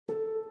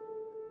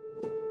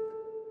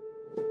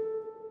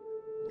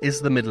Is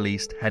the Middle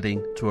East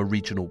heading to a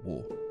regional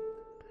war?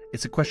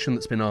 It's a question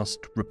that's been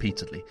asked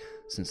repeatedly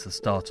since the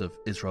start of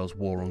Israel's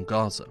war on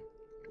Gaza.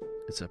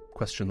 It's a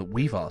question that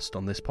we've asked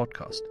on this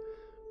podcast.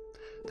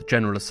 The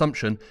general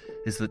assumption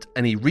is that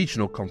any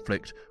regional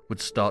conflict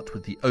would start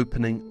with the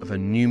opening of a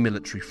new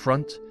military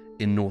front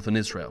in northern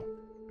Israel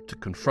to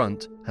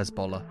confront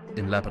Hezbollah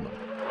in Lebanon.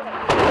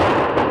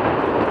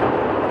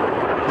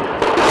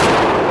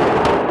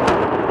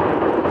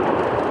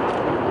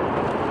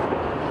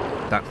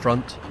 That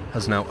front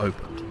has now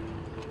opened.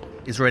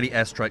 Israeli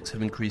airstrikes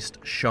have increased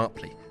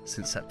sharply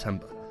since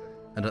September,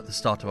 and at the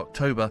start of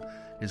October,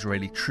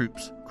 Israeli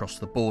troops crossed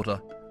the border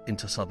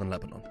into southern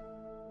Lebanon.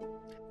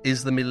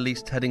 Is the Middle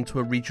East heading to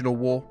a regional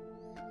war?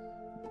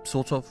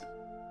 Sort of,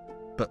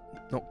 but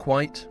not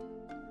quite.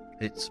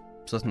 It's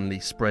suddenly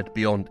spread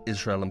beyond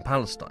Israel and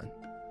Palestine.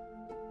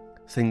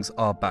 Things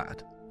are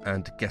bad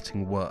and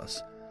getting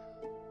worse,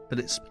 but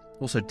it's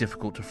also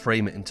difficult to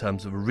frame it in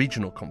terms of a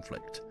regional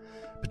conflict,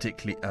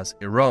 particularly as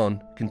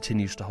Iran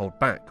continues to hold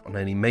back on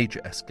any major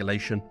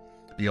escalation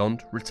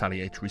beyond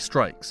retaliatory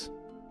strikes.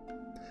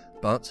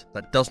 But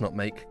that does not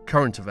make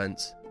current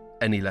events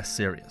any less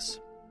serious.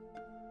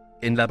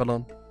 In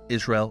Lebanon,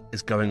 Israel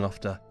is going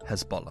after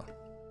Hezbollah.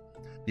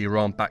 The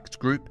Iran-backed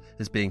group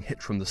is being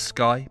hit from the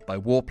sky by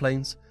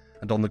warplanes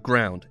and on the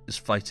ground is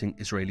fighting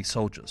Israeli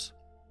soldiers.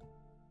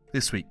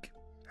 This week,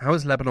 how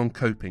is Lebanon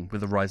coping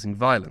with the rising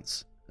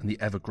violence and the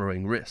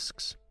ever-growing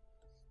risks?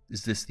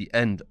 Is this the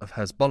end of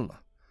Hezbollah?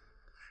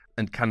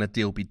 And can a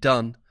deal be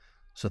done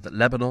so that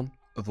Lebanon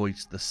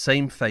avoids the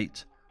same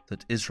fate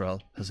that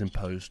Israel has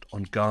imposed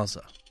on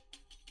Gaza?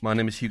 My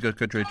name is Hugo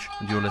Goodridge,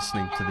 and you're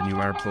listening to the New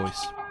Arab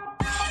Voice.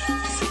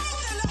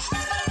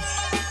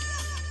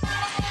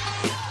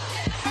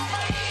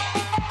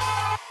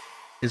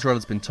 Israel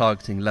has been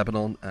targeting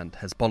Lebanon and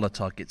Hezbollah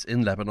targets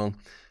in Lebanon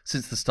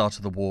since the start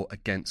of the war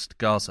against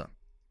Gaza.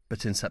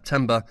 But in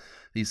September,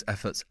 these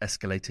efforts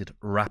escalated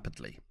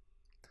rapidly.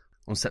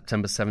 On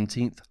September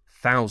 17th,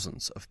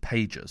 thousands of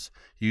pagers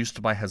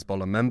used by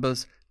Hezbollah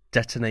members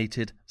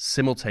detonated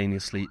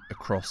simultaneously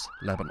across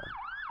Lebanon.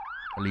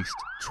 At least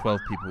 12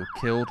 people were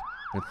killed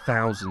and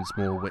thousands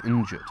more were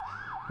injured,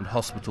 and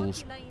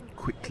hospitals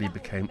quickly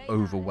became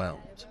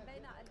overwhelmed.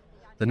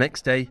 The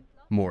next day,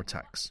 more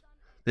attacks,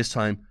 this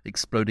time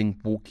exploding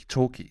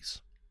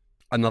walkie-talkies.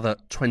 Another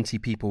 20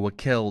 people were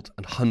killed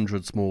and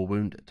hundreds more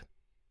wounded.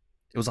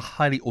 It was a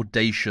highly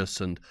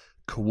audacious and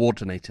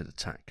coordinated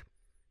attack.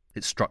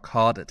 It struck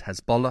hard at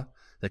Hezbollah,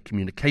 their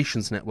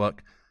communications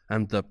network,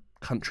 and the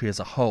country as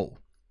a whole.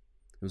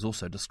 It was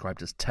also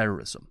described as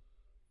terrorism.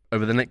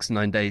 Over the next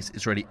 9 days,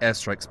 Israeli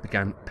airstrikes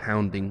began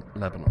pounding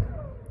Lebanon.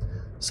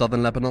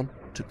 Southern Lebanon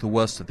took the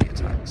worst of the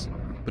attacks,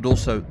 but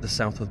also the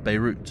south of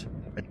Beirut,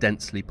 a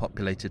densely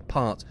populated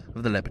part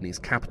of the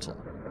Lebanese capital.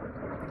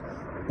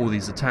 All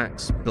these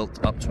attacks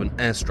built up to an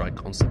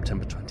airstrike on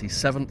September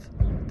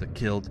 27th that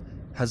killed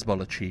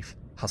Hezbollah chief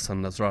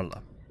Hassan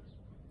Nasrallah.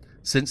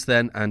 Since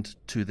then, and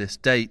to this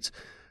date,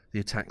 the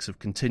attacks have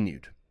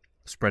continued,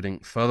 spreading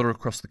further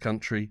across the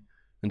country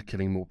and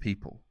killing more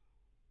people.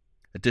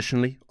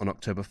 Additionally, on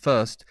October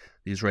 1st,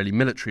 the Israeli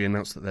military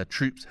announced that their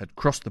troops had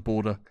crossed the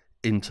border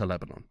into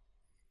Lebanon.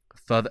 A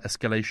further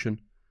escalation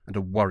and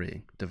a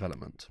worrying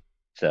development.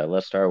 So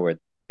let's start with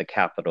the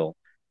capital.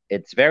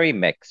 It's very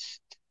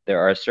mixed.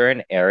 There are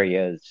certain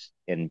areas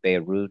in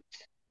Beirut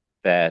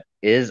that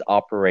is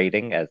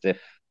operating as if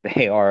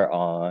they are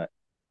on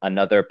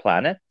another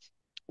planet,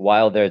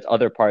 while there's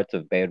other parts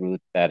of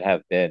Beirut that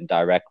have been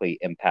directly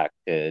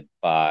impacted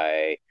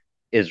by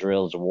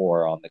Israel's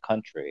war on the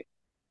country.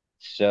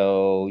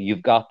 So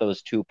you've got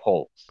those two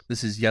poles.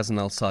 This is Yazan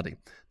al-Sadi,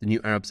 the New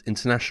Arab's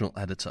international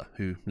editor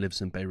who lives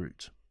in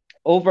Beirut.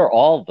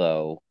 Overall,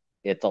 though,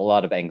 it's a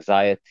lot of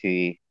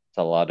anxiety, it's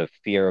a lot of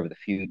fear of the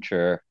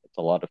future, it's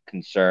a lot of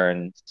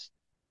concerns,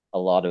 a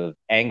lot of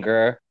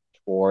anger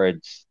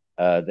towards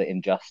the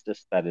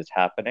injustice that is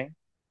happening.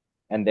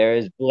 And there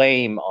is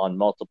blame on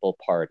multiple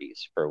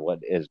parties for what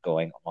is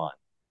going on.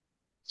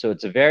 So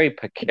it's a very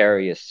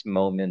precarious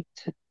moment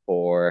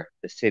for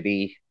the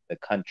city, the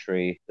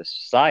country, the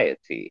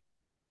society.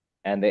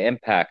 And the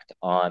impact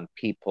on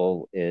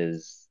people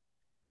is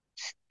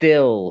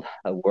still,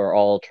 we're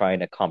all trying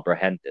to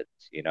comprehend it,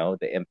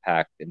 the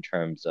impact in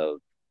terms of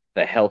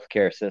the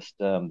healthcare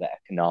system, the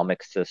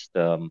economic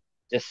system,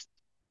 just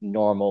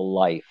normal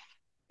life.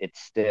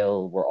 It's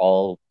still, we're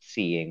all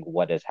seeing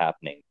what is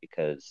happening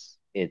because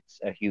it's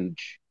a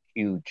huge,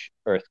 huge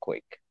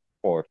earthquake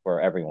for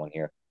everyone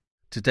here.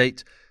 To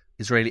date,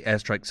 Israeli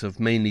airstrikes have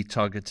mainly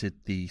targeted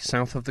the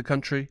south of the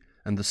country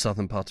and the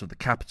southern part of the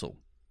capital.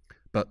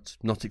 But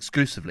not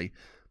exclusively.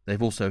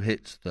 They've also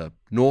hit the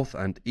north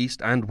and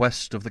east and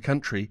west of the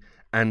country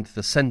and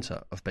the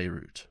centre of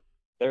Beirut.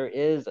 There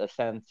is a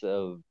sense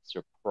of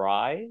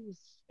surprise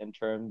in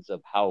terms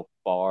of how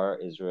far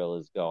Israel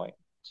is going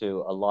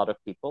to a lot of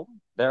people.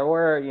 There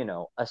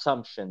were,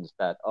 assumptions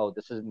that,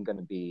 this isn't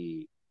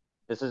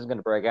going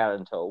to break out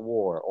into a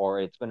war,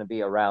 or it's going to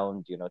be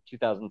around,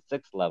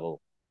 2006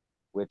 level,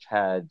 which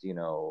had,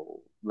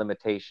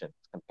 limitations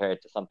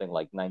compared to something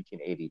like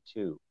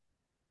 1982.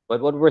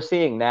 But what we're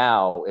seeing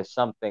now is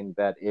something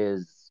that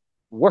is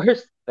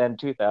worse than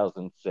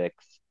 2006,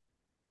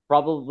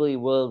 probably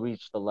will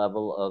reach the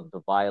level of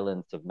the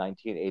violence of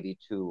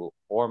 1982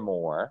 or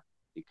more,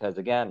 because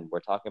again, we're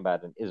talking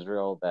about an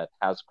Israel that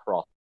has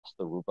crossed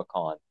the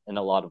Rubicon in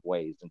a lot of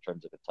ways in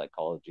terms of its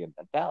psychology and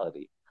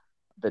mentality.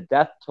 The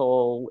death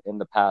toll in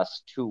the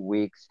past 2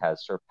 weeks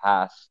has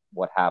surpassed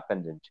what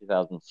happened in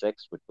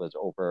 2006, which was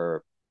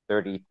over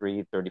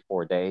 33,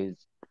 34 days.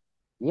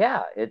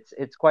 Yeah,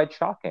 it's quite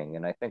shocking.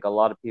 And I think a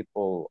lot of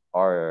people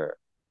are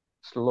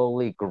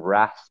slowly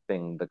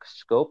grasping the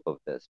scope of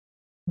this.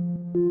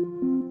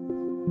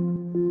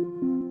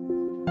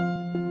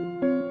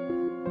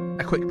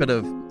 A quick bit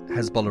of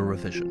Hezbollah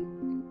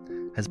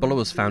revision. Hezbollah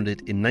was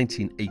founded in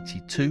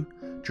 1982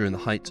 during the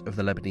height of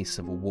the Lebanese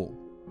civil war.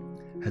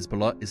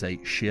 Hezbollah is a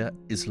Shia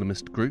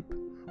Islamist group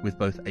with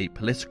both a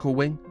political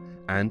wing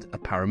and a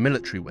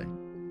paramilitary wing.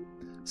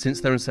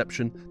 Since their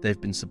inception, they've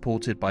been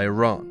supported by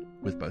Iran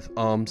with both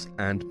arms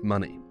and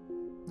money.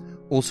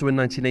 Also in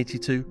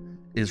 1982,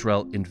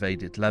 Israel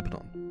invaded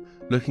Lebanon,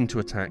 looking to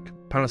attack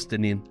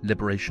Palestinian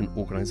Liberation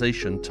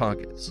Organization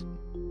targets.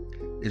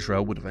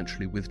 Israel would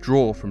eventually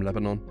withdraw from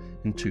Lebanon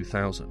in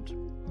 2000.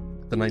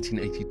 The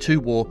 1982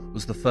 war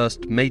was the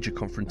first major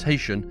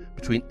confrontation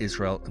between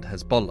Israel and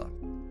Hezbollah.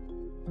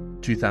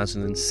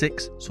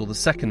 2006 saw the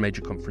second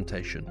major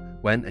confrontation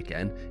when,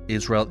 again,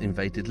 Israel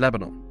invaded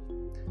Lebanon.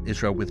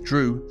 Israel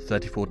withdrew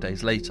 34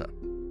 days later.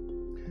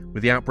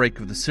 With the outbreak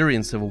of the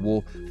Syrian civil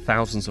war,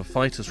 thousands of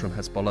fighters from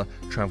Hezbollah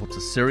travelled to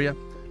Syria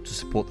to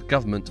support the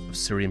government of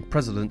Syrian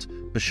President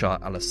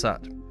Bashar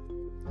al-Assad.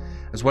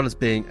 As well as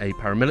being a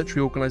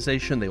paramilitary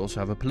organisation, they also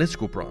have a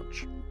political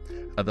branch.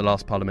 At the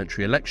last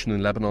parliamentary election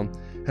in Lebanon,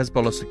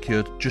 Hezbollah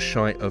secured just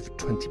shy of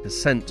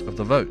 20% of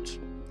the vote.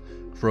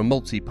 For a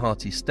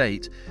multi-party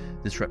state,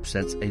 this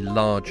represents a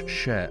large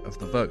share of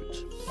the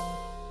vote.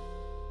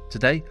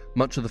 Today,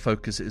 much of the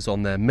focus is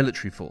on their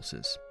military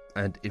forces,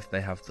 and if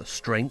they have the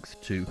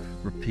strength to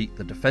repeat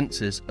the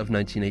defences of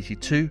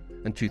 1982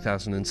 and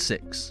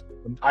 2006.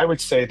 I would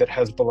say that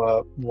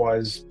Hezbollah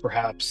was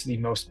perhaps the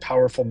most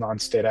powerful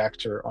non-state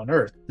actor on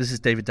earth. This is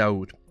David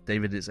Daoud.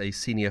 David is a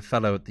senior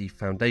fellow at the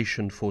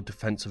Foundation for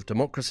Defense of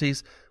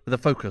Democracies with a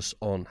focus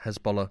on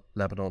Hezbollah,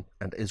 Lebanon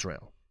and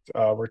Israel.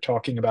 We're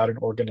talking about an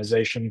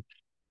organization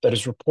that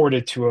is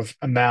reported to have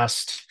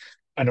amassed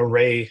an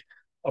array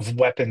of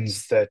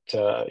weapons that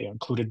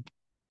included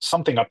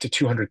something up to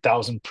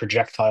 200,000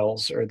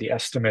 projectiles, or the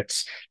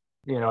estimates.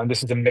 And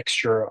this is a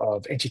mixture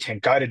of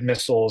anti-tank guided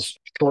missiles,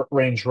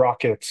 short-range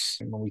rockets.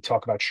 And when we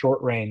talk about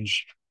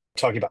short-range, we're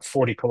talking about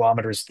 40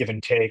 kilometers, give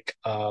and take,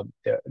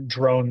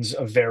 drones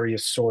of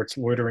various sorts,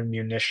 loitering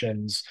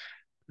munitions,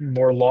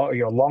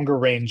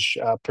 longer-range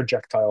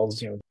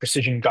projectiles,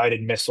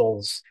 precision-guided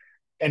missiles,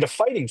 and a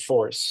fighting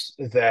force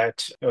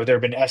that there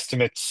have been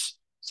estimates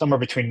somewhere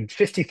between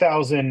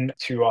 50,000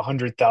 to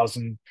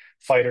 100,000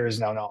 fighters.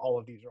 Now, not all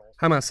of these are all...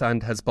 Hamas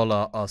and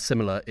Hezbollah are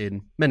similar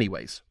in many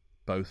ways.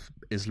 Both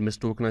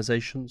Islamist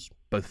organizations,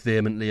 both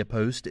vehemently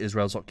opposed to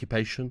Israel's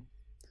occupation.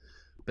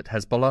 But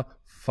Hezbollah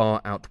far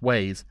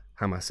outweighs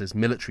Hamas's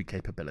military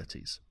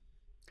capabilities.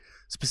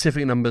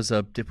 Specific numbers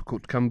are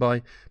difficult to come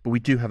by, but we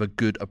do have a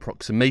good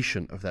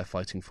approximation of their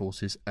fighting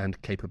forces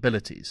and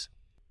capabilities.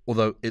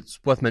 Although it's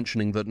worth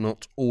mentioning that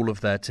not all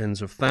of their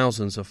tens of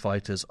thousands of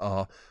fighters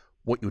are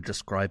what you would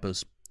describe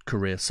as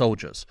career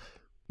soldiers.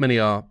 Many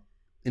are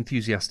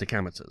enthusiastic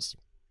amateurs.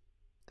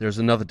 There is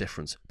another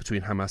difference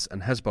between Hamas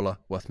and Hezbollah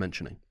worth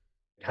mentioning.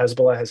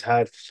 Hezbollah has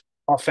had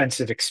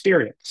offensive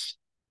experience,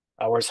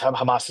 whereas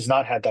Hamas has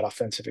not had that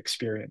offensive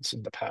experience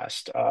in the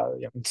past.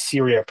 In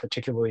Syria,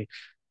 particularly,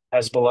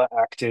 Hezbollah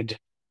acted,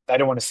 I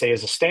don't want to say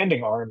as a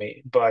standing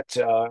army, but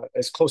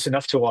as close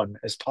enough to one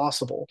as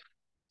possible.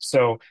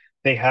 So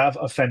they have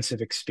offensive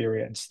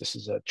experience. This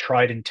is a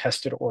tried and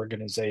tested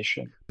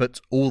organization. But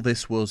all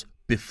this was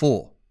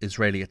before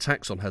Israeli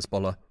attacks on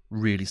Hezbollah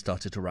really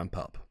started to ramp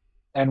up.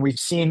 And we've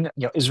seen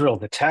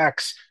Israel's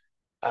attacks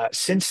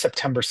since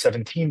September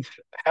 17th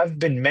have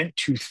been meant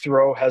to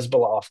throw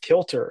Hezbollah off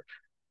kilter,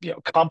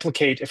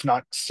 complicate, if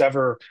not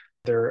sever,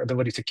 their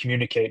ability to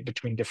communicate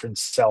between different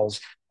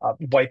cells,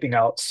 wiping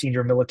out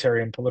senior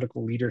military and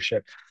political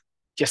leadership.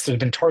 Yes, there's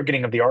been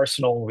targeting of the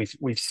arsenal.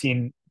 We've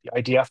seen the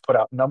IDF put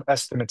out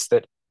estimates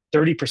that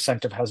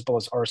 30% of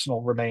Hezbollah's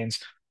arsenal remains.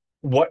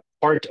 What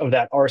part of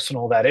that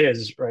arsenal that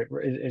is, right,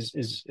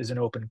 is an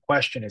open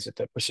question. Is it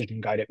the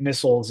precision-guided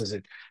missiles? Is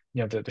it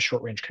the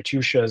short-range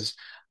Katyushas?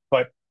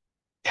 But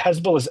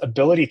Hezbollah's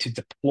ability to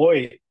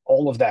deploy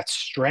all of that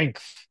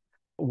strength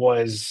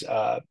was,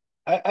 I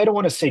don't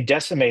want to say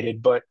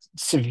decimated, but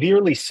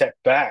severely set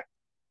back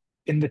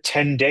in the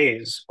 10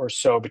 days or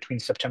so between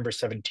September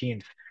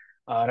 17th.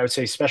 And I would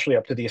say especially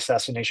up to the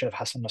assassination of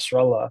Hassan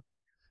Nasrallah.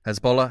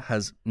 Hezbollah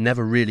has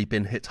never really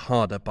been hit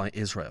harder by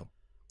Israel.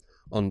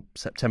 On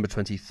September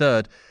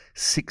 23rd,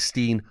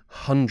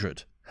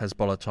 1,600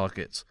 Hezbollah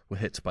targets were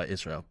hit by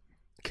Israel,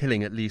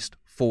 killing at least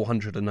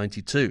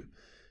 492,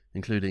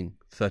 including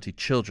 30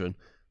 children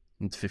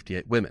and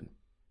 58 women.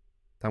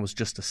 That was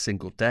just a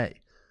single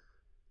day.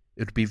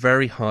 It would be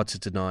very hard to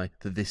deny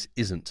that this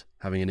isn't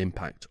having an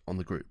impact on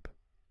the group.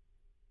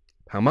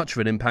 How much of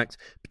an impact,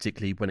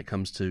 particularly when it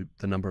comes to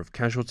the number of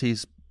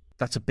casualties,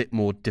 that's a bit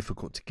more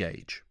difficult to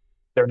gauge.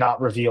 They're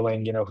not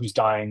revealing, who's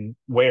dying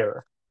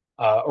where,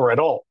 or at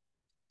all.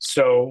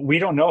 So we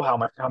don't know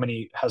how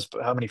many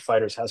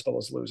fighters Hezbollah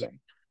is losing.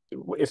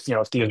 If the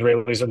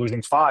Israelis are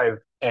losing 5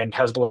 and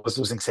Hezbollah is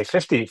losing, say,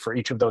 50 for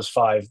each of those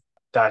 5,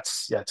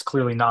 it's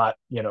clearly not,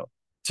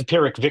 it's a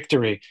Pyrrhic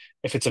victory,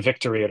 if it's a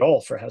victory at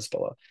all for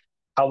Hezbollah.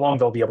 How long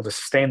they'll be able to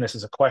sustain this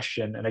is a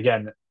question. And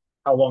again,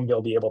 how long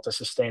they'll be able to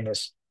sustain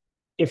this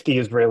if the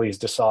Israelis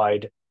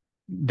decide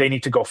they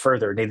need to go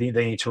further, they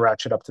need to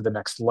ratchet up to the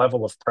next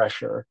level of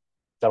pressure.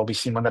 That'll be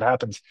seen when that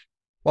happens.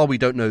 While we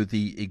don't know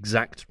the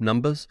exact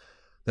numbers,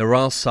 there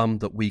are some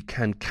that we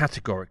can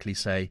categorically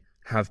say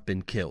have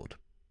been killed,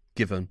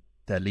 given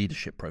their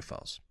leadership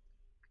profiles.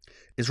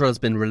 Israel has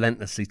been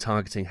relentlessly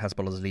targeting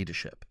Hezbollah's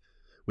leadership,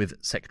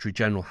 with Secretary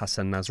General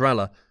Hassan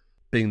Nasrallah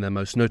being their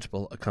most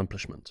notable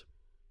accomplishment.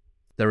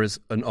 There is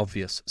an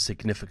obvious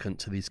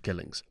significance to these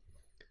killings.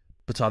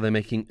 But are they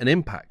making an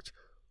impact?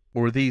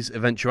 Or are these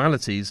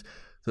eventualities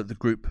that the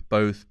group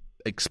both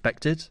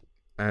expected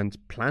and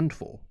planned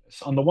for?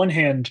 On the one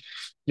hand,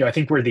 I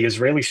think where the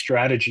Israeli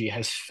strategy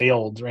has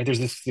failed, right? There's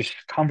this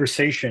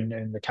conversation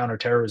in the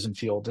counterterrorism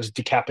field, there's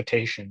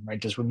decapitation, right?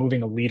 Does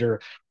removing a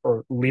leader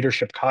or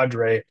leadership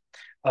cadre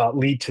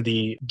lead to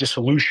the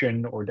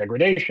dissolution or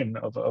degradation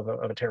of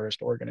a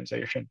terrorist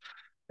organization?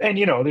 And,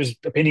 there's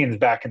opinions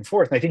back and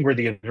forth. And I think where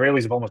the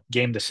Israelis have almost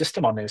gamed the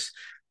system on this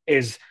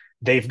is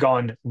they've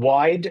gone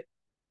wide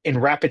in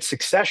rapid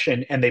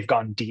succession and they've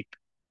gone deep,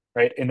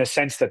 right? In the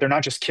sense that they're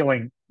not just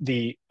killing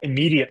the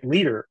immediate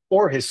leader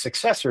or his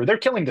successor, they're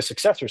killing the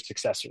successor's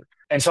successor,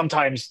 and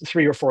sometimes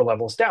 3 or 4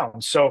 levels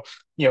down. So,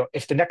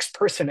 if the next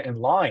person in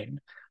line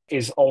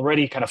is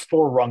already kind of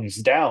 4 rungs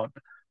down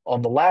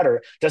on the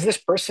ladder, does this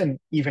person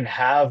even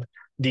have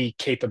the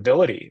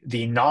capability,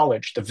 the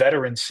knowledge, the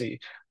veterancy,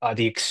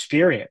 the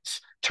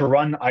experience to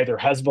run either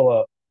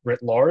Hezbollah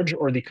writ large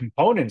or the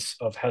components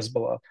of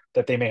Hezbollah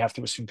that they may have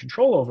to assume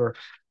control over,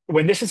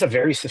 when this is a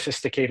very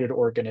sophisticated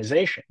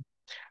organization?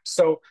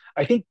 So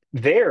I think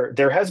there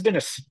has been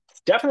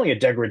definitely a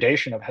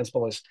degradation of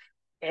Hezbollah's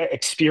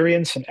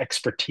experience and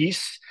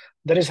expertise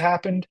that has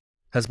happened.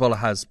 Hezbollah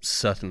has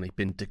certainly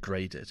been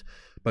degraded,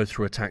 both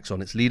through attacks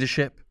on its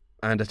leadership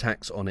and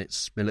attacks on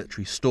its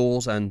military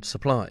stores and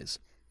supplies.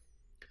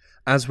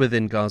 As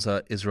within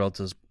Gaza, Israel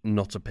does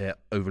not appear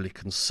overly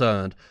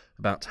concerned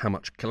about how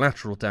much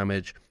collateral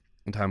damage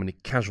and how many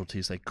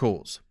casualties they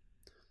cause.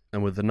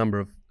 And with the number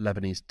of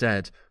Lebanese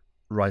dead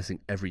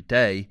rising every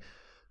day,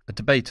 a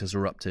debate has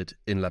erupted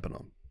in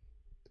Lebanon.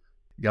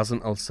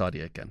 Yazan al-Sadi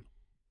again.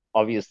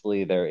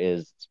 Obviously, there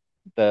is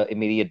the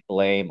immediate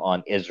blame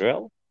on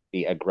Israel,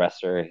 the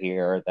aggressor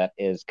here, that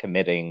is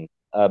committing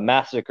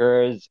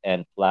massacres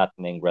and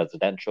flattening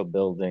residential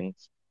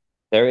buildings.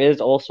 There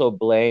is also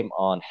blame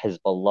on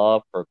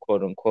Hezbollah for,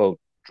 quote unquote,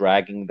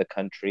 dragging the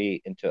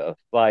country into a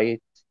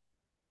fight.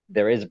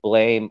 There is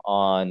blame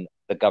on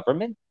the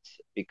government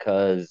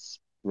because,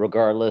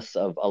 regardless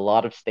of a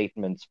lot of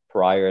statements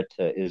prior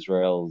to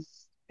Israel's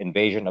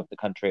invasion of the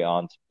country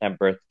on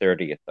September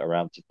 30th,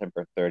 around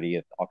September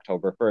 30th,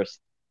 October 1st,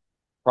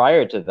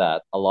 prior to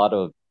that, a lot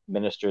of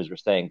ministers were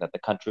saying that the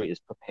country is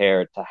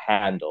prepared to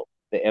handle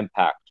the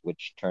impact,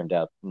 which turned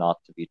out not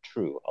to be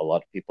true. A lot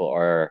of people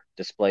are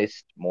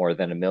displaced, more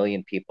than 1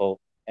 million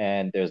people,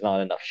 and there's not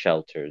enough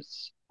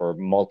shelters for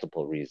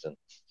multiple reasons.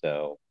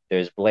 So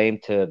there's blame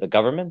to the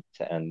government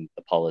and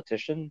the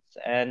politicians,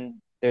 and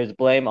there's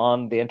blame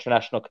on the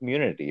international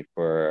community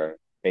for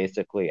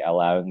basically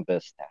allowing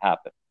this to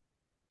happen.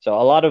 So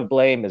a lot of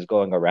blame is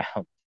going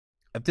around.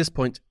 At this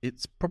point,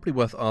 it's probably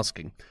worth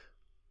asking,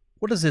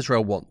 what does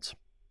Israel want?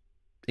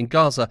 In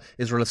Gaza,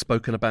 Israel has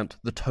spoken about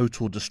the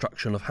total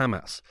destruction of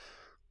Hamas.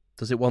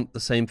 Does it want the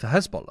same for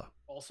Hezbollah?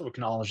 Also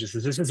acknowledges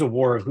that this is a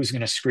war of who's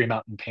going to scream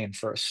out in pain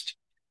first,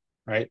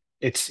 right?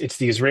 It's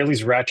the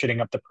Israelis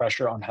ratcheting up the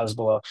pressure on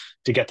Hezbollah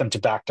to get them to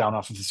back down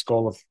off of this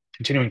goal of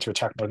continuing to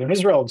attack northern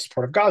Israel in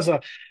support of Gaza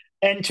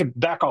and to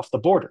back off the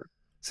border.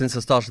 Since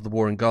the start of the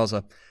war in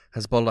Gaza,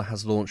 Hezbollah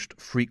has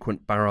launched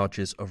frequent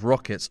barrages of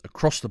rockets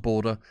across the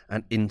border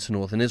and into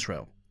northern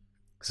Israel.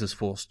 This has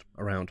forced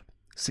around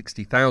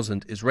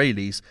 60,000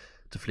 Israelis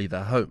to flee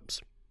their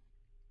homes.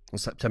 On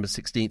September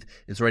 16th,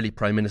 Israeli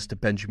Prime Minister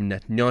Benjamin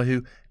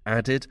Netanyahu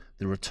added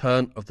the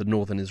return of the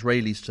northern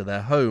Israelis to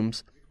their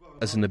homes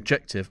as an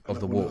objective of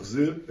the war.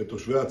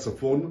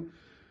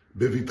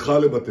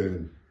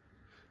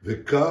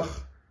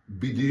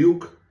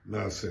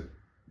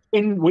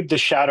 With the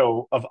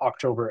shadow of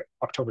October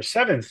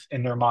 7th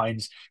in their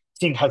minds,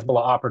 seeing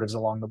Hezbollah operatives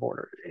along the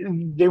border,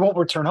 they won't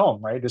return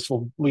home, right? This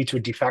will lead to a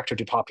de facto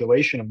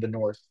depopulation of the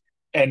north.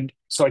 And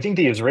so I think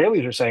the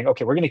Israelis are saying,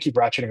 okay, we're going to keep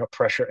ratcheting up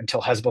pressure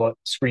until Hezbollah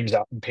screams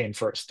out in pain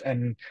first.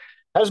 And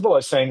Hezbollah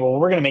is saying, well,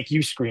 we're going to make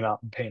you scream out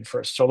in pain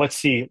first. So let's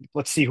see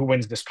who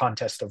wins this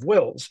contest of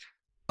wills.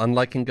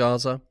 Unlike in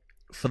Gaza,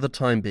 for the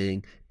time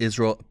being,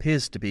 Israel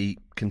appears to be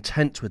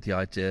content with the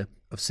idea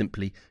of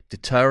simply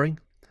deterring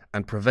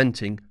and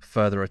preventing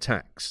further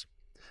attacks,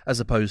 as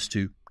opposed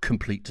to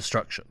complete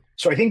destruction.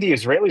 So I think the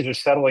Israelis are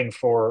settling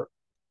for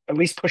at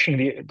least pushing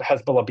the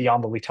Hezbollah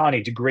beyond the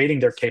Litani, degrading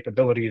their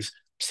capabilities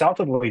south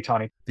of the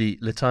Litani. The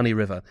Litani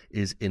River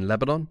is in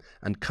Lebanon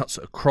and cuts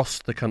across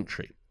the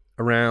country,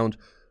 around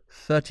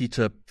 30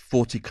 to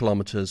 40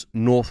 kilometers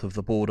north of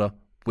the border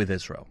with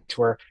Israel.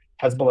 To where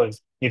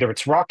Hezbollah's, neither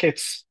its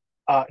rockets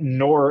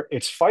nor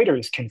its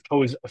fighters can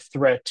pose a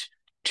threat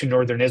to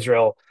northern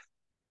Israel.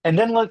 And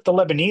then let the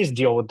Lebanese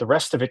deal with the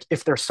rest of it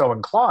if they're so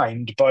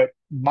inclined. But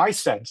my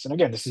sense, and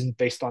again, this isn't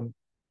based on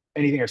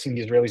anything I've seen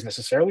the Israelis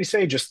necessarily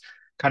say, just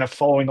kind of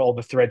following all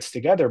the threads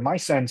together, my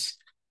sense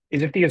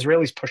is if the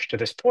Israelis push to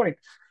this point,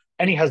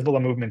 any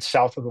Hezbollah movement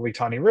south of the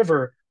Litani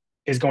River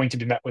is going to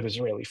be met with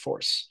Israeli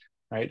force.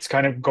 Right? It's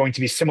kind of going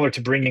to be similar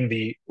to bringing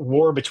the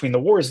war between the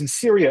wars in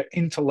Syria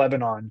into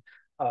Lebanon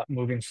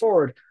moving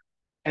forward,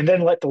 and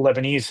then let the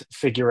Lebanese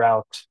figure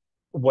out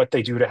what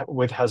they do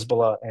with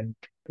Hezbollah and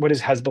what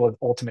is Hezbollah's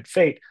ultimate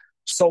fate,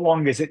 so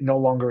long as it no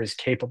longer is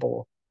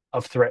capable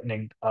of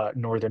threatening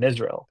northern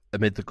Israel.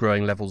 Amid the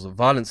growing levels of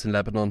violence in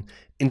Lebanon,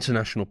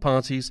 international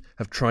parties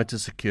have tried to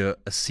secure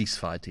a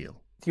ceasefire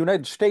deal. The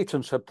United States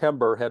in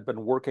September had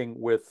been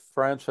working with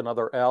France and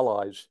other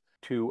allies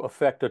to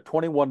effect a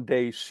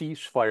 21-day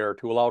ceasefire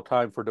to allow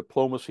time for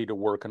diplomacy to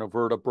work and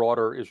avert a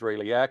broader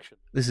Israeli action.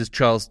 This is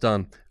Charles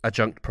Dunn,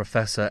 adjunct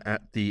professor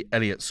at the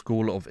Elliott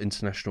School of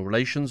International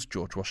Relations,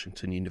 George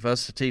Washington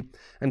University,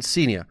 and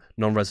senior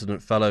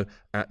non-resident fellow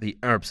at the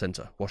Arab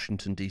Center,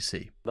 Washington,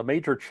 D.C. The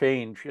major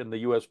change in the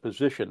U.S.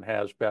 position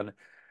has been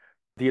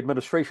the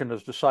administration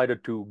has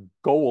decided to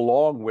go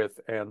along with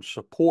and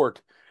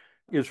support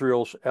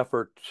Israel's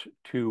efforts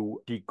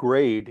to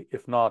degrade,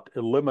 if not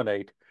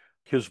eliminate,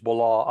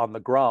 Hezbollah on the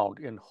ground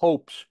in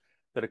hopes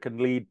that it can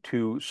lead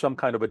to some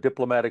kind of a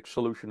diplomatic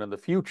solution in the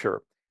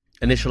future.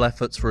 Initial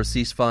efforts for a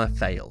ceasefire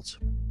failed,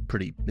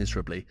 pretty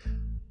miserably,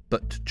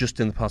 but just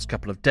in the past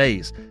couple of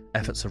days,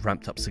 efforts have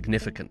ramped up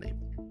significantly.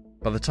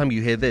 By the time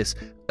you hear this,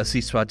 a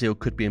ceasefire deal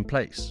could be in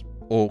place,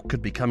 or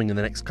could be coming in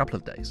the next couple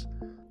of days.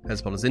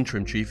 Hezbollah's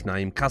interim chief,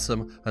 Naim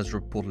Qassem, has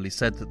reportedly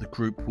said that the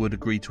group would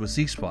agree to a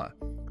ceasefire,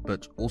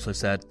 but also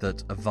said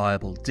that a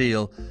viable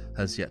deal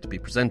has yet to be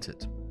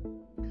presented.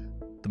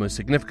 The most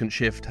significant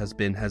shift has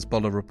been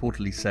Hezbollah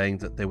reportedly saying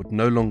that they would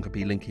no longer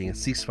be linking a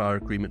ceasefire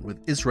agreement with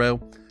Israel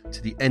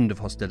to the end of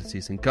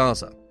hostilities in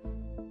Gaza.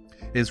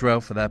 Israel,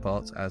 for their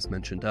part, as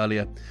mentioned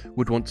earlier,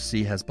 would want to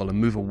see Hezbollah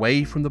move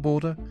away from the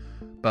border,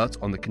 but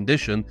on the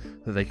condition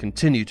that they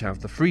continue to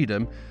have the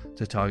freedom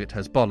to target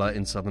Hezbollah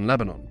in southern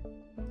Lebanon.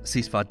 A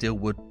ceasefire deal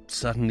would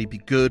certainly be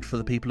good for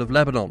the people of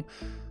Lebanon,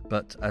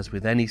 but as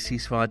with any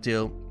ceasefire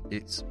deal,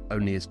 it's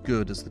only as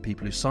good as the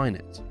people who sign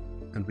it.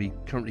 And we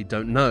currently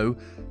don't know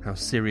how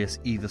serious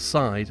either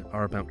side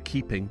are about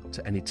keeping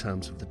to any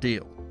terms of the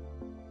deal.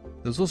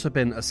 There's also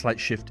been a slight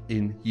shift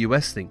in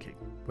US thinking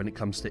when it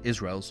comes to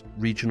Israel's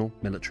regional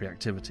military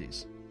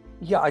activities.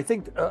 Yeah, I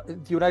think the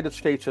United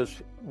States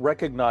has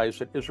recognized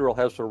that Israel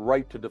has the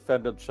right to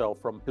defend itself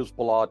from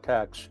Hezbollah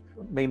attacks,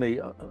 mainly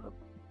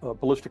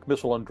ballistic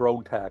missile and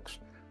drone attacks,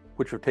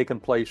 which have taken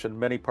place in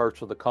many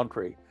parts of the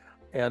country.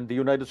 And the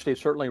United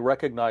States certainly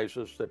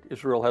recognizes that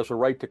Israel has a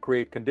right to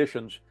create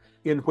conditions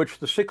in which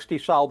the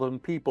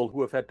 60,000 people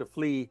who have had to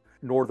flee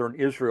northern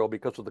Israel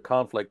because of the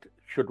conflict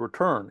should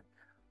return.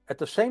 At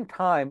the same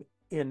time,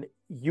 in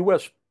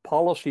U.S.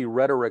 policy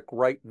rhetoric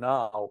right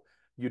now,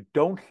 you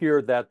don't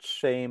hear that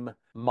same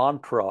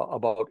mantra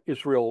about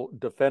Israel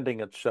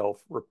defending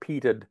itself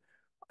repeated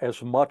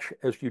as much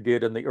as you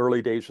did in the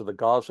early days of the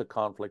Gaza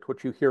conflict.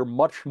 What you hear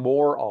much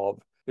more of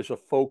is a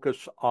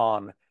focus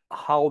on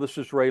how this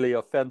Israeli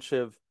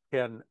offensive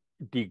can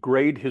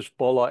degrade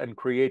Hezbollah and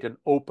create an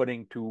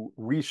opening to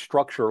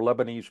restructure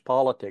Lebanese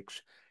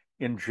politics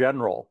in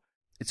general.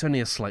 It's only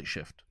a slight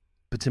shift,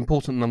 but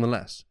important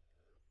nonetheless.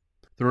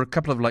 There are a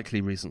couple of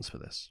likely reasons for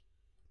this.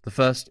 The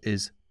first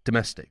is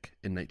domestic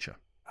in nature.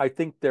 I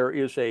think there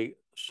is a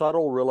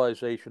subtle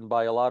realization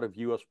by a lot of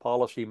U.S.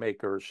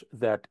 policymakers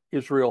that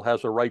Israel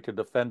has a right to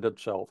defend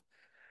itself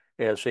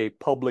as a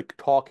public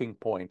talking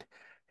point,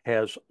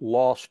 has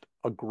lost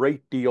a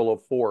great deal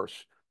of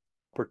force,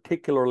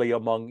 particularly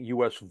among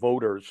U.S.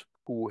 voters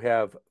who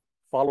have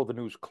followed the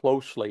news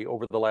closely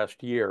over the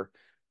last year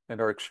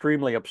and are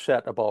extremely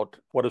upset about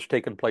what has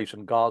taken place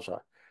in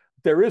Gaza.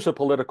 There is a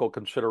political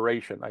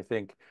consideration, I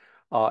think,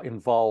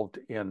 involved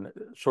in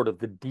sort of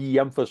the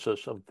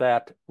de-emphasis of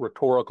that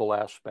rhetorical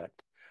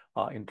aspect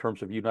in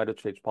terms of United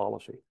States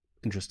policy.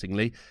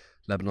 Interestingly,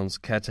 Lebanon's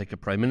caretaker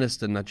Prime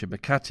Minister Najib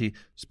Mikati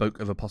spoke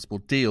of a possible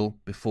deal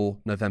before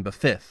November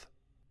 5th,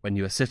 when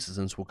US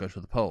citizens will go to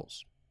the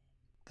polls.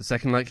 The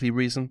second likely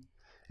reason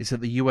is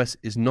that the US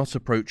is not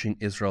approaching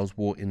Israel's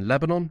war in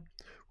Lebanon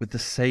with the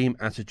same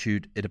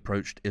attitude it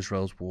approached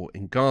Israel's war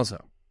in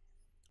Gaza.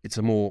 It's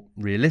a more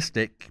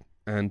realistic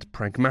and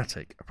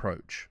pragmatic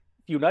approach.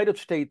 The United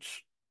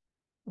States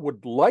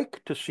would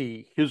like to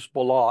see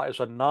Hezbollah as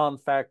a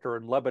non-factor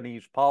in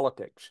Lebanese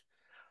politics,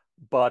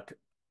 but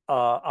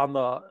on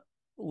the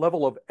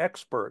level of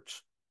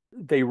experts,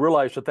 they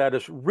realize that that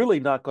is really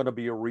not going to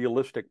be a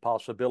realistic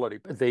possibility.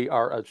 They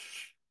are a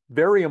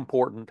very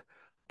important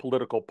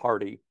political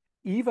party.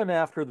 Even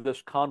after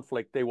this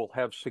conflict, they will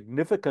have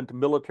significant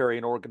military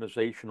and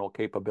organizational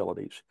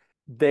capabilities.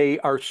 They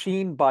are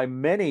seen by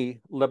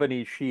many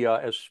Lebanese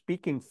Shia as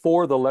speaking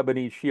for the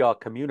Lebanese Shia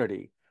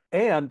community,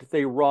 and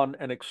they run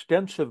an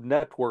extensive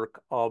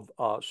network of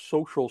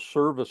social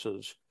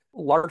services,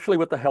 largely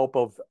with the help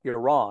of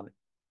Iran,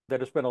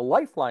 that has been a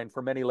lifeline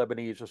for many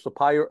Lebanese as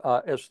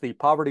the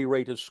poverty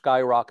rate has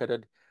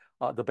skyrocketed,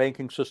 the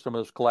banking system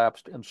has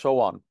collapsed, and so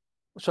on.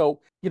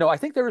 So, I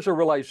think there is a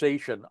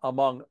realization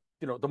among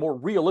the more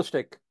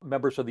realistic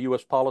members of the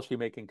U.S.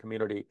 policymaking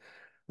community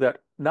that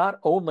not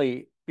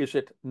only is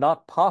it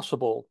not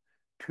possible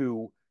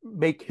to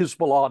make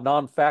Hezbollah a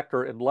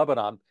non-factor in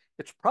Lebanon,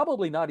 it's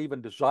probably not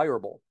even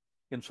desirable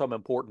in some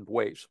important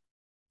ways.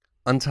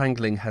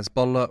 Untangling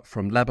Hezbollah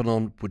from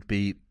Lebanon would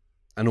be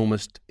an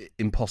almost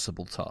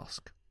impossible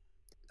task.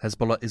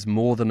 Hezbollah is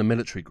more than a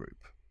military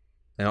group.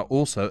 They are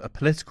also a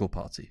political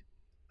party,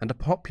 and a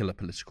popular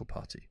political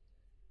party.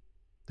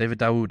 David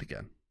Dawood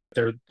again.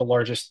 They're the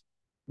largest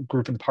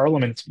group in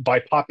parliament by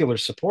popular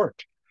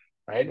support,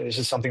 right? This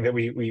is something that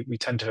we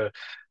tend to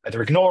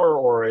either ignore,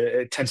 or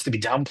it tends to be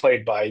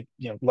downplayed by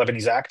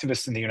Lebanese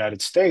activists in the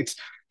United States.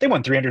 They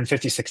won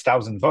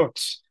 356,000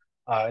 votes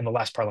in the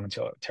last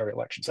parliamentary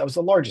elections. That was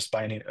the largest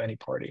by any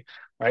party,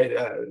 right?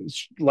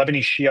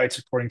 Lebanese Shiites,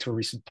 according to a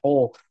recent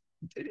poll,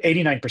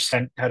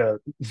 89% had a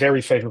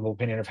very favorable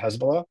opinion of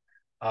Hezbollah.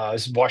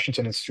 This is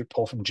Washington Institute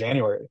poll from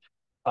January,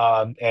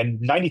 and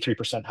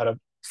 93% had a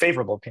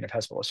favorable opinion of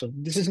Hezbollah. So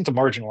this isn't a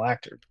marginal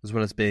actor. As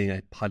well as being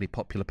a highly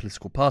popular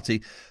political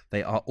party,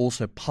 they are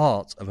also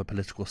part of a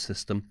political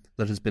system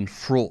that has been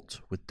fraught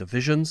with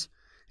divisions,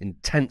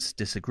 intense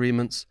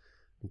disagreements,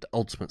 and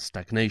ultimate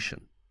stagnation.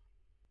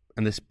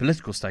 And this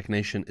political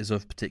stagnation is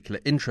of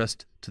particular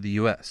interest to the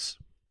US.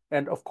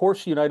 And of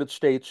course, the United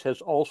States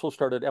has also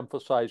started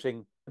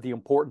emphasizing the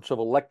importance of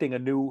electing a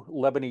new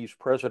Lebanese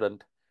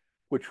president,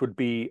 which would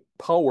be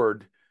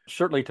powered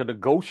certainly to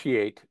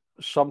negotiate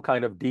some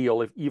kind of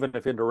deal, even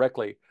if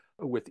indirectly,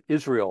 with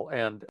Israel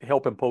and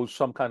help impose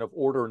some kind of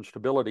order and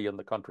stability in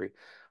the country.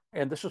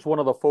 And this is one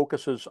of the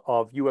focuses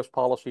of U.S.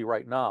 policy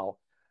right now,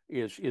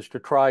 is to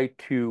try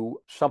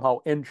to somehow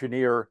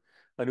engineer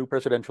a new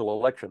presidential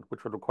election,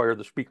 which would require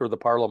the Speaker of the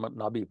Parliament,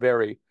 Nabi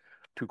Berri,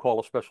 to call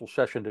a special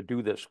session to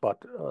do this.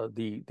 But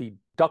the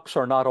ducks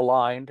are not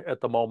aligned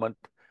at the moment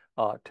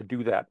to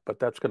do that. But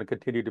that's going to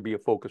continue to be a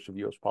focus of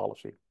U.S.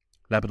 policy.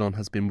 Lebanon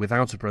has been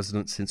without a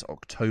president since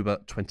October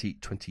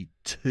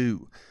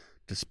 2022,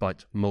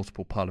 despite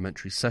multiple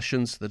parliamentary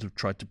sessions that have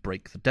tried to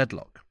break the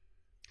deadlock.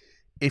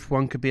 If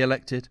one could be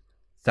elected,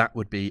 that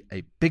would be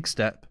a big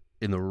step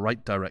in the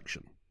right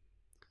direction.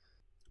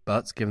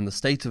 But given the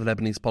state of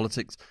Lebanese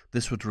politics,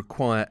 this would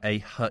require a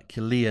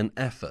Herculean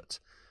effort,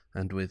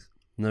 and with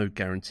no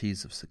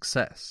guarantees of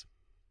success.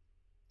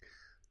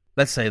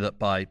 Let's say that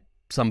by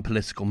some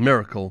political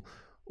miracle,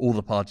 all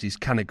the parties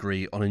can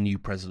agree on a new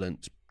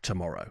president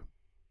tomorrow.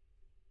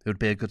 It would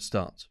be a good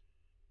start.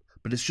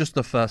 But it's just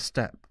the first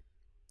step.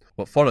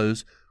 What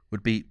follows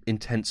would be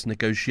intense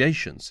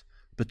negotiations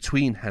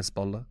between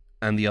Hezbollah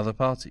and the other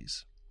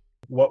parties.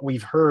 What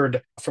we've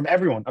heard from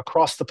everyone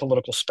across the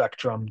political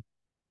spectrum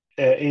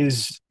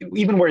is,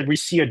 even where we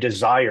see a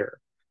desire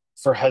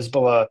for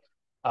Hezbollah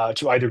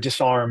to either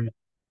disarm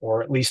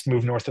or at least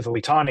move north of the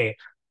Litani,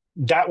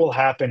 that will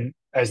happen,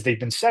 as they've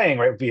been saying,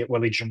 right? Be it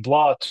Walid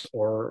Jumblat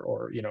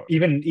or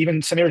even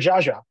Samir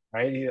Jaja,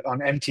 right? On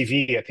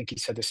MTV, I think he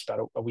said this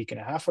about a week and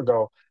a half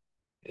ago.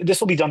 This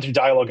will be done through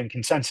dialogue and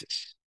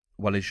consensus.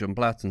 Walid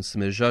Jumblat and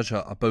Samir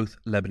Jaja are both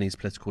Lebanese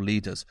political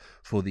leaders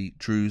for the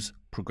Druze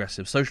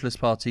Progressive Socialist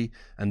Party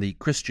and the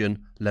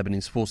Christian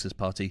Lebanese Forces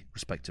Party,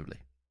 respectively.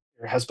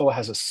 Hezbollah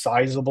has a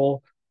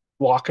sizable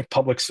block of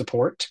public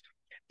support.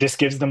 This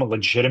gives them a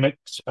legitimate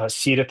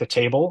seat at the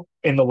table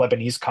in the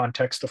Lebanese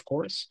context, of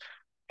course.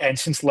 And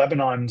since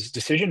Lebanon's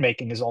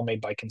decision-making is all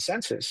made by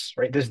consensus,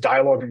 right? This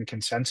dialogue and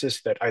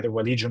consensus that either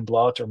Walid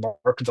Jumblat or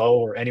Mark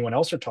Dole or anyone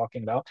else are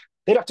talking about,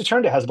 they'd have to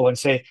turn to Hezbollah and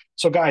say,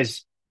 so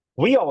guys,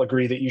 we all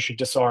agree that you should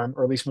disarm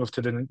or at least move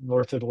to the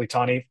north of the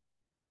Litani.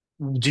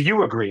 Do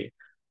you agree?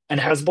 And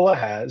Hezbollah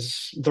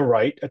has the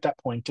right at that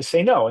point to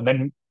say no. And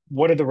then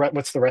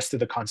what's the rest of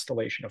the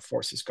constellation of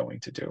forces going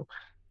to do?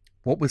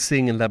 What we're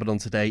seeing in Lebanon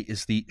today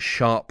is the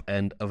sharp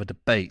end of a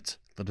debate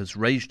that has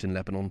raged in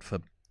Lebanon for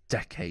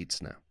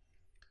decades now.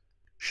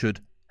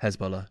 Should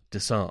Hezbollah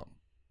disarm?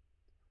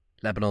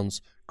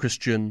 Lebanon's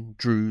Christian,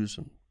 Druze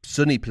and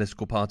Sunni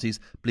political parties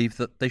believe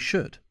that they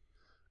should.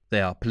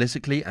 They are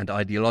politically and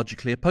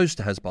ideologically opposed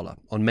to Hezbollah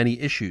on many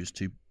issues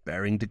to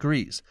varying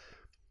degrees.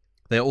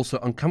 They are also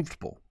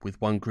uncomfortable with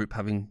one group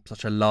having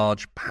such a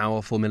large,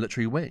 powerful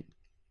military wing.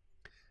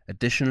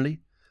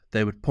 Additionally,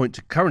 they would point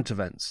to current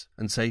events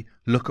and say,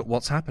 look at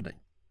what's happening.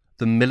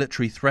 The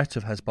military threat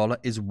of Hezbollah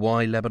is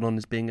why Lebanon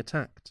is being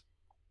attacked.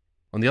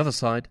 On the other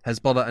side,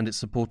 Hezbollah and its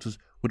supporters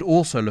would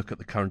also look at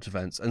the current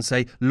events and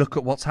say, look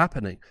at what's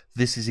happening.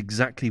 This is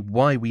exactly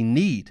why we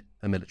need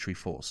a military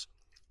force.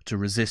 to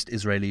resist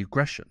Israeli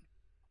aggression.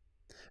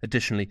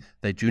 Additionally,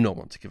 they do not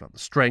want to give up the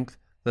strength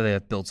that they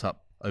have built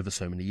up over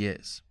so many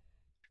years.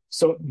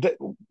 So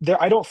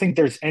I don't think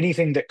there's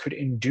anything that could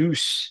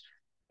induce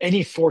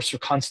any force or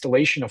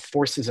constellation of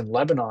forces in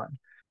Lebanon,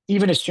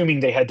 even assuming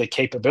they had the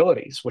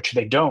capabilities, which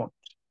they don't,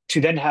 to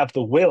then have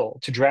the will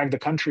to drag the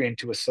country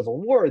into a civil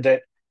war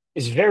that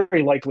is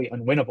very likely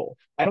unwinnable.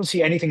 I don't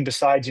see anything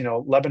besides,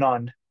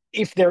 Lebanon,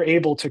 if they're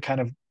able to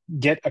kind of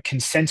get a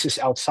consensus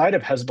outside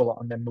of Hezbollah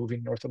on them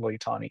moving north of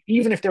Litani,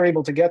 even if they're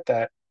able to get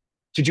that,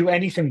 to do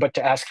anything but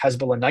to ask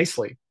Hezbollah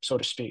nicely, so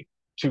to speak,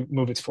 to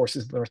move its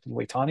forces north of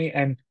Litani.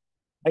 And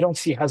I don't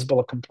see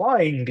Hezbollah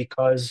complying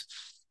because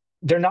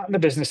they're not in the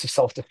business of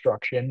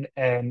self-destruction,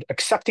 and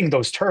accepting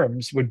those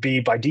terms would be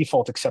by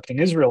default accepting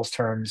Israel's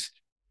terms.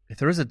 If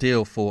there is a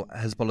deal for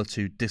Hezbollah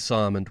to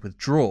disarm and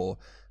withdraw,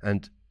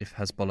 and if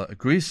Hezbollah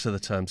agrees to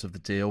the terms of the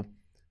deal,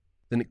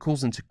 then it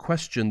calls into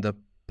question the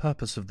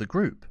purpose of the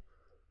group.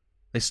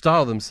 They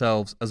style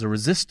themselves as a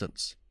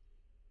resistance.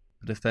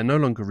 But if they're no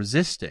longer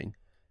resisting,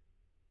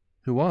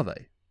 who are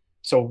they?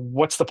 So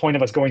what's the point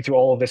of us going through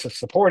all of this of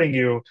supporting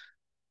you?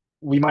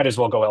 We might as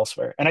well go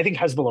elsewhere. And I think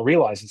Hezbollah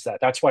realizes that.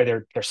 That's why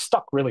they're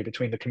stuck really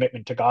between the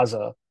commitment to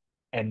Gaza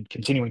and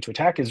continuing to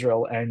attack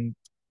Israel and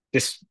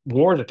this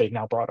war that they've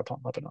now brought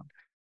upon Lebanon.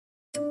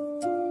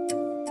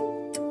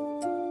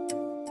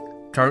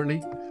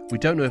 Currently, we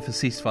don't know if a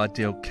ceasefire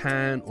deal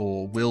can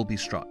or will be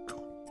struck,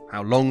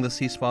 how long the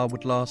ceasefire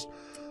would last,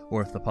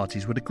 or if the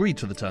parties would agree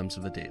to the terms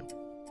of the deal.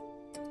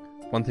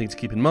 One thing to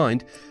keep in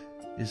mind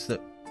is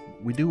that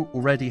we do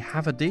already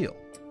have a deal.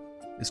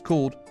 It's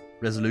called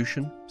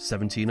Resolution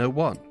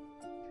 1701.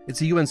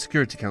 It's a UN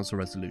Security Council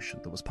resolution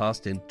that was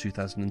passed in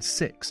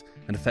 2006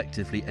 and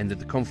effectively ended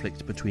the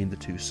conflict between the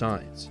two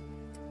sides.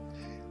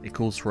 It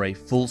calls for a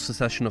full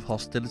cessation of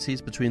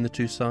hostilities between the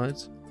two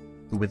sides,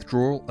 the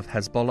withdrawal of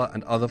Hezbollah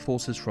and other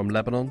forces from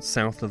Lebanon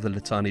south of the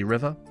Litani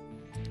River,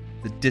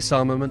 the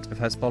disarmament of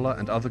Hezbollah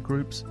and other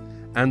groups,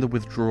 and the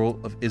withdrawal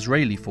of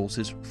Israeli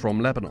forces from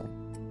Lebanon.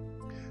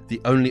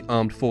 The only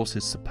armed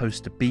forces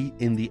supposed to be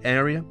in the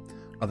area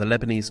are the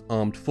Lebanese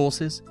Armed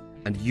Forces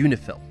and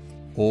UNIFIL,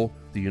 or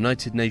the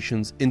United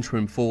Nations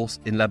Interim Force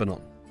in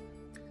Lebanon.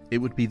 It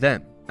would be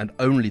them, and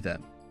only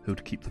them, who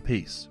would keep the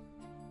peace.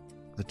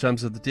 The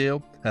terms of the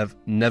deal have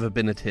never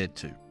been adhered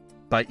to,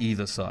 by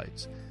either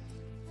sides,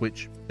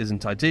 which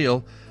isn't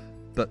ideal,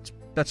 but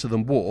better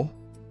than war.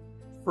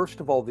 First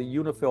of all, the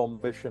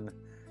UNIFIL mission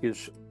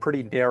is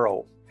pretty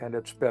narrow, and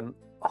it's been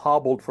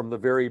hobbled from the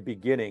very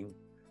beginning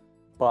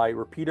by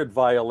repeated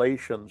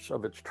violations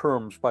of its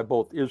terms by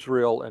both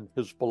Israel and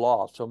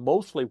Hezbollah. So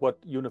mostly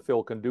what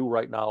UNIFIL can do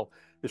right now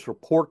is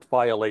report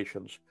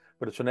violations,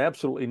 but it's in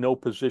absolutely no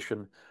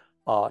position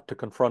to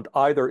confront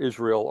either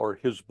Israel or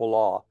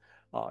Hezbollah,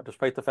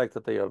 despite the fact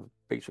that they have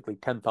basically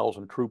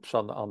 10,000 troops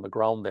on the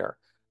ground there.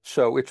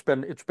 So it's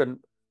been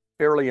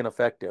fairly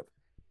ineffective.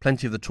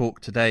 Plenty of the talk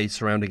today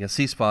surrounding a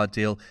ceasefire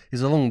deal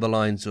is along the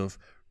lines of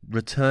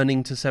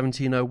returning to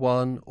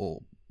 1701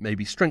 or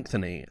maybe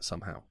strengthening it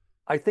somehow.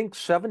 I think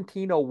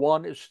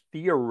 1701 is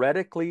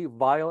theoretically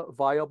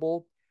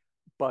viable,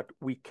 but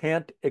we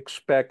can't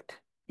expect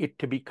it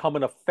to become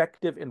an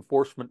effective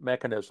enforcement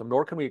mechanism,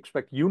 nor can we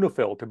expect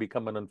UNIFIL to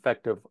become an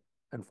effective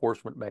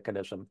enforcement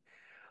mechanism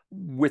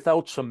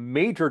without some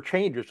major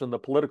changes in the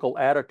political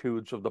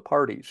attitudes of the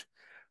parties,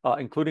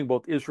 including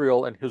both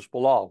Israel and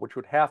Hezbollah, which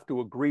would have to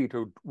agree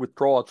to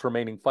withdraw its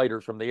remaining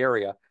fighters from the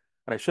area.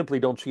 And I simply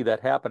don't see that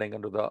happening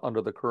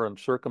under the current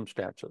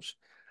circumstances.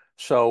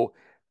 So,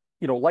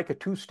 like a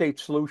two-state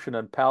solution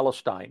in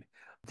Palestine,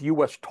 the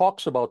U.S.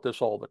 talks about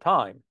this all the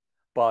time,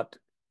 but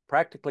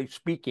practically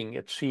speaking,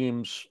 it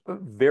seems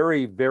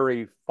very,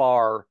 very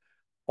far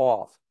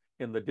off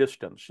in the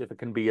distance, if it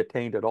can be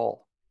attained at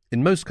all.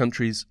 In most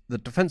countries, the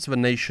defence of a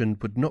nation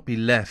would not be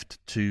left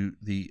to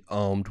the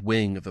armed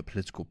wing of a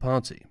political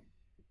party.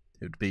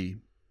 It would be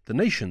the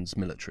nation's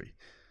military.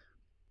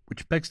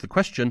 Which begs the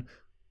question,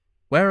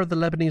 where are the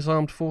Lebanese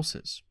armed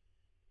forces?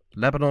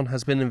 Lebanon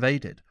has been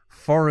invaded.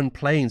 Foreign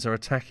planes are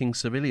attacking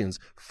civilians.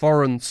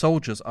 Foreign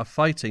soldiers are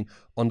fighting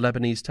on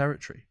Lebanese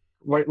territory.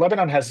 Right.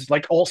 Lebanon has,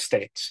 like all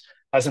states,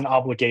 has an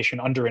obligation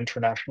under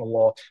international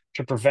law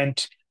to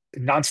prevent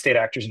non-state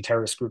actors and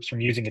terrorist groups from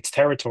using its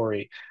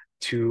territory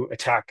to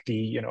attack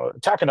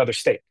another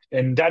state.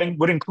 And that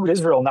would include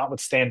Israel,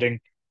 notwithstanding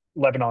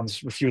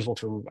Lebanon's refusal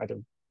to either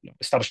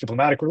establish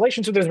diplomatic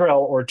relations with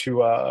Israel or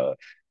to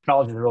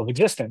acknowledge Israel's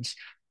existence.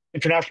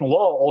 International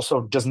law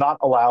also does not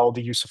allow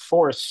the use of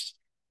force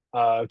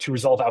to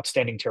resolve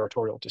outstanding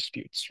territorial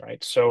disputes,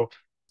 right? So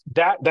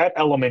that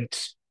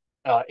element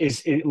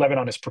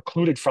Lebanon is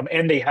precluded from,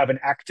 and they have an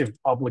active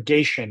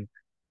obligation,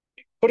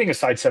 putting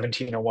aside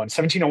 1701.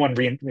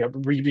 1701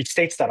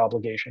 restates that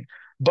obligation,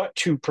 but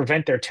to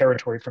prevent their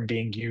territory from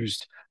being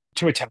used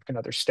to attack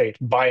another state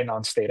by a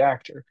non-state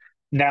actor.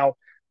 Now,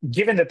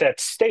 given that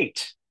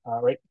state,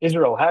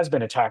 Israel has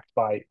been attacked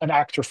by an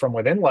actor from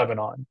within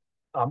Lebanon,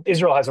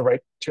 Israel has a right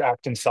to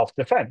act in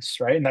self-defense,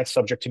 right? And that's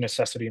subject to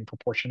necessity and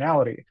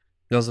proportionality.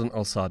 Yazan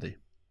al-Sadi.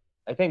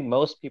 I think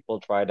most people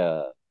try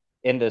to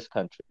in this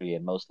country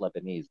and most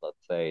Lebanese,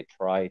 let's say,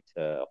 try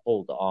to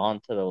hold on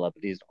to the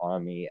Lebanese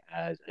army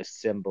as a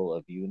symbol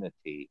of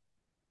unity.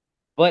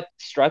 But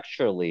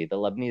structurally, the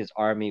Lebanese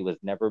army was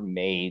never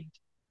made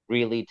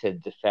really to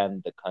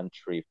defend the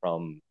country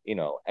from,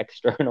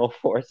 external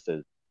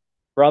forces.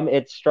 From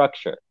its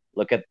structure,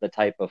 look at the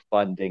type of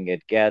funding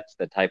it gets,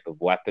 the type of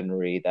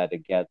weaponry that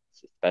it gets,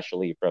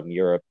 especially from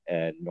Europe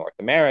and North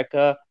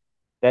America,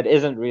 that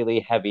isn't really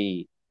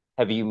heavy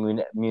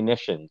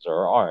munitions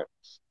or arms.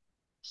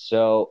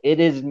 So it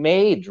is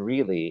made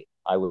really,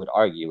 I would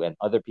argue, and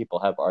other people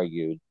have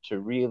argued, to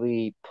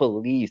really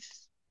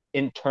police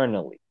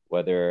internally,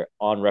 whether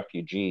on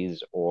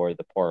refugees or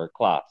the poorer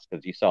class,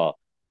 because you saw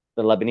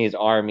the Lebanese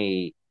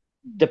army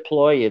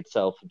deploy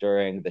itself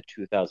during the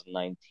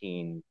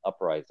 2019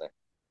 uprising.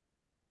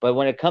 But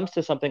when it comes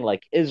to something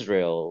like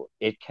Israel,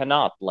 it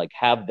cannot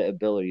have the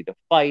ability to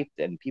fight,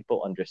 and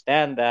people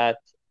understand that.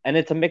 And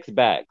it's a mixed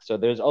bag. So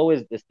there's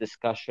always this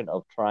discussion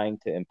of trying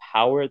to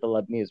empower the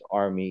Lebanese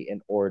army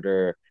in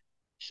order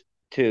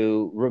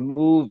to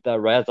remove the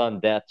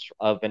raison d'etre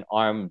of an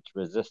armed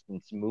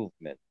resistance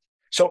movement.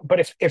 So, but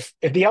if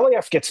the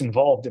LAF gets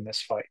involved in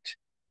this fight,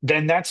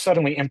 then that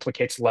suddenly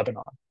implicates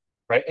Lebanon,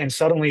 right? And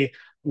suddenly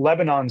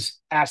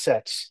Lebanon's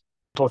assets,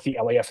 both the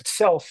LAF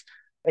itself,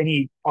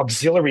 any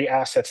auxiliary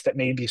assets that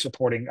may be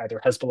supporting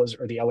either Hezbollah's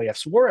or the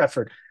LAF's war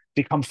effort,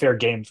 become fair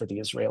game for the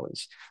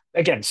Israelis.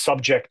 Again,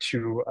 subject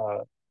to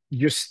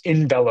jus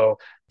in bello,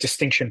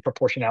 distinction,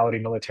 proportionality,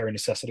 military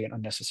necessity, and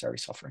unnecessary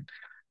suffering.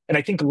 And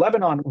I think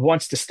Lebanon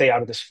wants to stay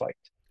out of this fight.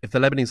 If the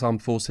Lebanese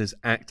armed forces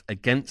act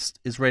against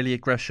Israeli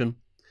aggression,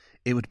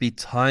 it would be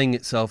tying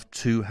itself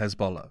to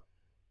Hezbollah,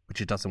 which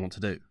it doesn't want to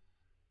do.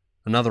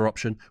 Another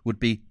option would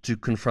be to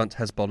confront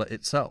Hezbollah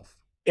itself.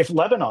 If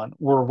Lebanon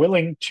were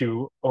willing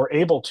to or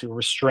able to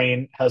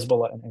restrain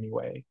Hezbollah in any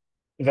way,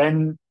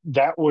 then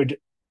that would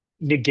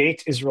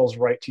negate Israel's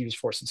right to use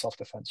force in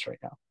self-defense right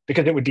now,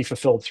 because it would be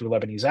fulfilled through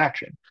Lebanese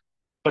action.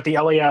 But the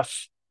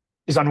LAF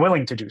is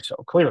unwilling to do so,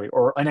 clearly,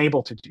 or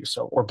unable to do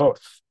so, or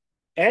both.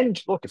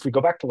 And look, if we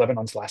go back to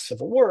Lebanon's last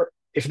civil war,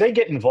 if they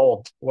get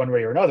involved one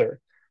way or another,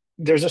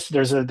 there's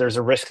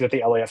a risk that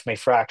the LAF may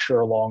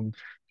fracture along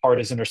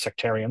partisan or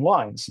sectarian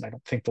lines, and I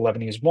don't think the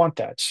Lebanese want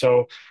that.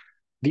 So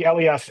the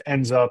LAF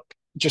ends up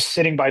just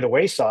sitting by the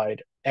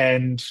wayside,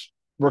 and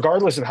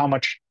regardless of how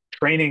much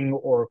training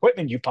or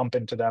equipment you pump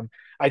into them,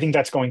 I think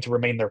that's going to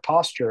remain their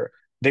posture.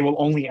 They will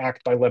only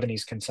act by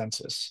Lebanese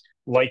consensus,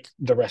 like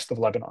the rest of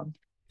Lebanon.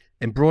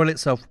 Embroil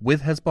itself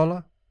with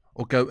Hezbollah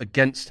or go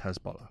against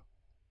Hezbollah?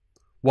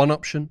 One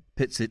option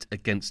pits it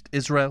against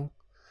Israel,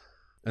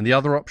 and the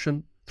other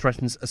option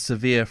threatens a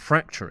severe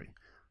fracturing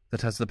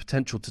that has the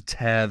potential to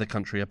tear the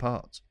country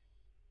apart.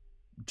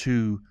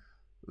 Two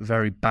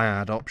very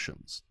bad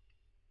options.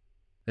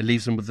 It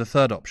leaves them with the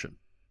third option: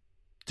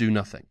 do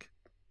nothing.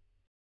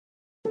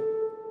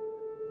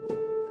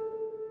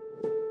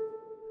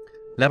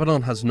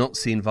 Lebanon has not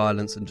seen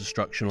violence and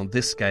destruction on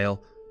this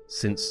scale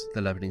since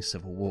the Lebanese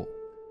Civil War.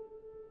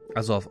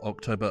 As of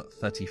October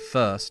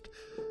 31st,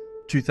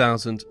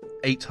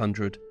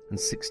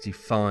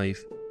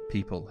 2,865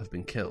 people have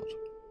been killed.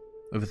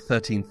 Over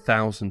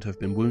 13,000 have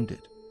been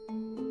wounded.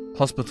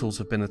 Hospitals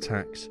have been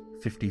attacked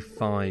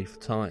 55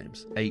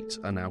 times. 8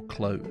 are now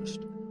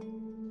closed.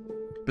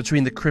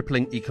 Between the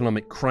crippling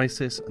economic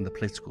crisis and the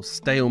political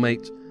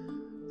stalemate,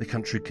 the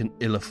country can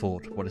ill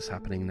afford what is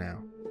happening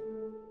now.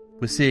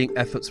 We're seeing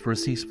efforts for a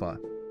ceasefire,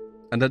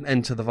 and an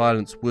end to the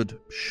violence would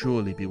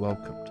surely be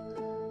welcomed,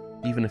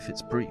 even if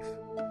it's brief.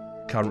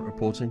 Current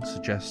reporting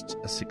suggests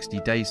a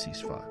 60-day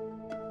ceasefire.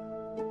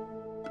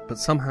 But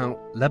somehow,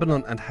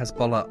 Lebanon and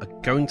Hezbollah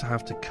are going to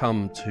have to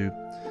come to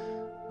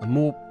a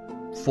more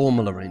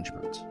formal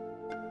arrangement.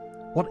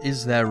 What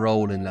is their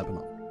role in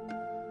Lebanon?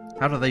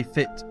 How do they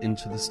fit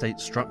into the state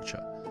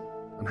structure?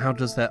 And how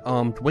does their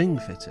armed wing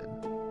fit in?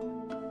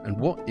 And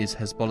what is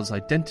Hezbollah's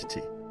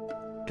identity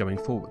going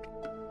forward?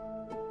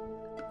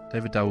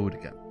 David Dawood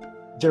again.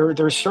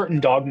 There are certain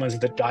dogmas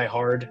that die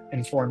hard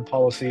in foreign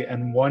policy,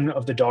 and one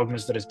of the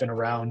dogmas that has been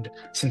around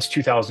since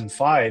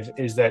 2005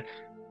 is that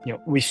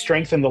we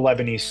strengthen the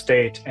Lebanese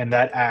state, and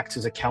that acts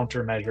as a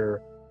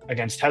countermeasure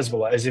against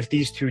Hezbollah, as if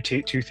these two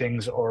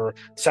things are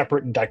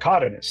separate and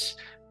dichotomous.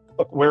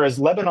 But whereas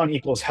Lebanon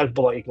equals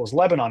Hezbollah equals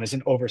Lebanon is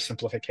an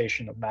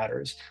oversimplification of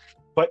matters.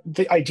 But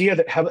the idea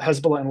that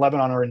Hezbollah and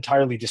Lebanon are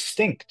entirely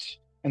distinct,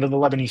 and that the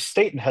Lebanese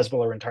state and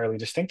Hezbollah are entirely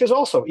distinct, is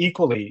also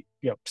equally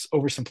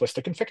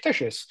oversimplistic and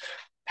fictitious.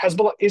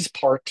 Hezbollah is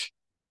part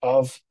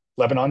of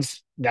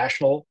Lebanon's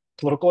national,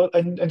 political,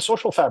 and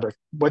social fabric,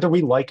 whether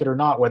we like it or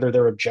not, whether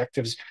their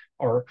objectives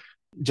are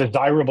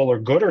desirable or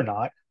good or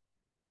not.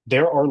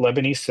 There are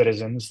Lebanese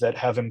citizens that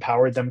have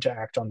empowered them to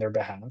act on their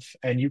behalf.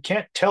 And you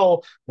can't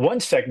tell one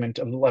segment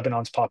of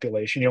Lebanon's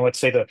population, let's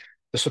say the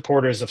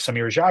supporters of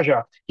Samir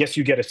Jaja, yes,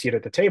 you get a seat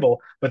at the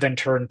table, but then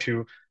turn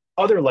to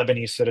other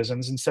Lebanese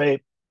citizens and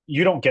say,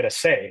 you don't get a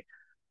say.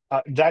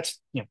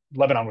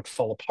 Lebanon would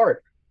fall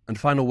apart. And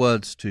final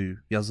words to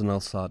Yazan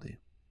al-Sadi.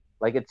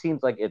 It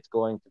seems like it's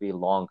going to be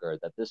longer,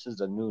 that this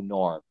is a new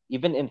norm,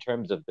 even in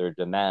terms of their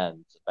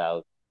demands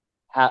about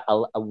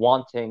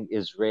wanting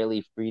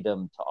Israeli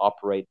freedom to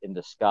operate in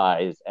the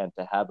skies and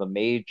to have a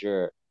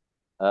major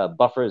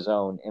buffer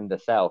zone in the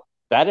south,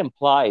 that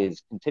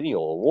implies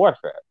continual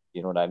warfare.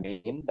 You know what I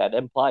mean? That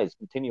implies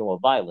continual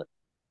violence.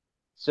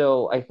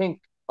 So I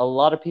think a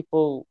lot of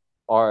people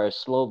are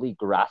slowly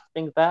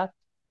grasping that.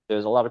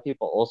 There's a lot of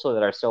people also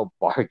that are still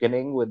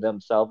bargaining with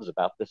themselves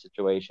about the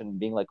situation,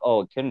 being like,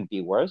 oh, it couldn't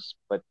be worse.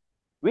 But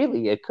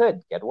really, it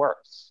could get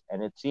worse.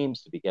 And it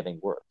seems to be getting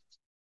worse.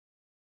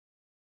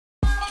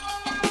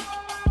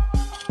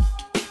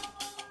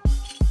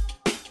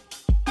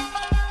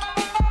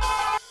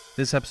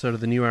 This episode of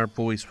The New Arab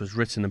Voice was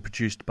written and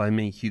produced by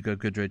me, Hugo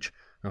Goodridge.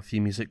 Our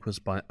theme music was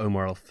by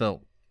Omar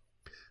Al-Phil.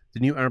 The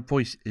New Arab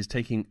Voice is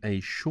taking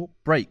a short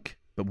break,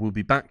 but we'll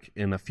be back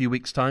in a few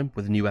weeks' time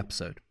with a new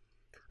episode.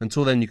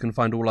 Until then, you can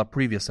find all our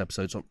previous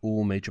episodes on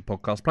all major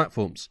podcast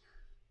platforms.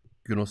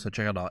 You can also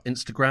check out our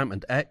Instagram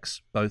and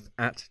X, both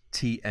at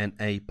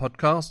TNA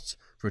Podcasts,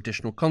 for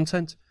additional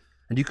content.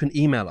 And you can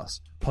email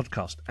us,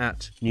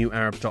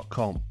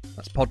 podcast@newarab.com.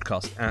 That's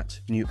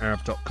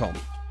podcast@newarab.com.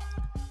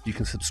 You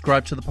can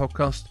subscribe to the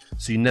podcast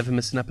so you never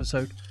miss an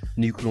episode,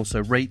 and you can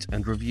also rate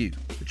and review,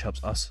 which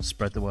helps us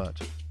spread the word.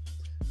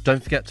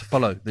 Don't forget to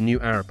follow The New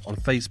Arab on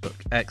Facebook,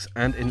 X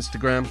and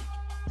Instagram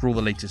for all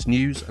the latest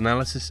news,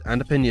 analysis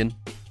and opinion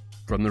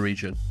from the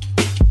region.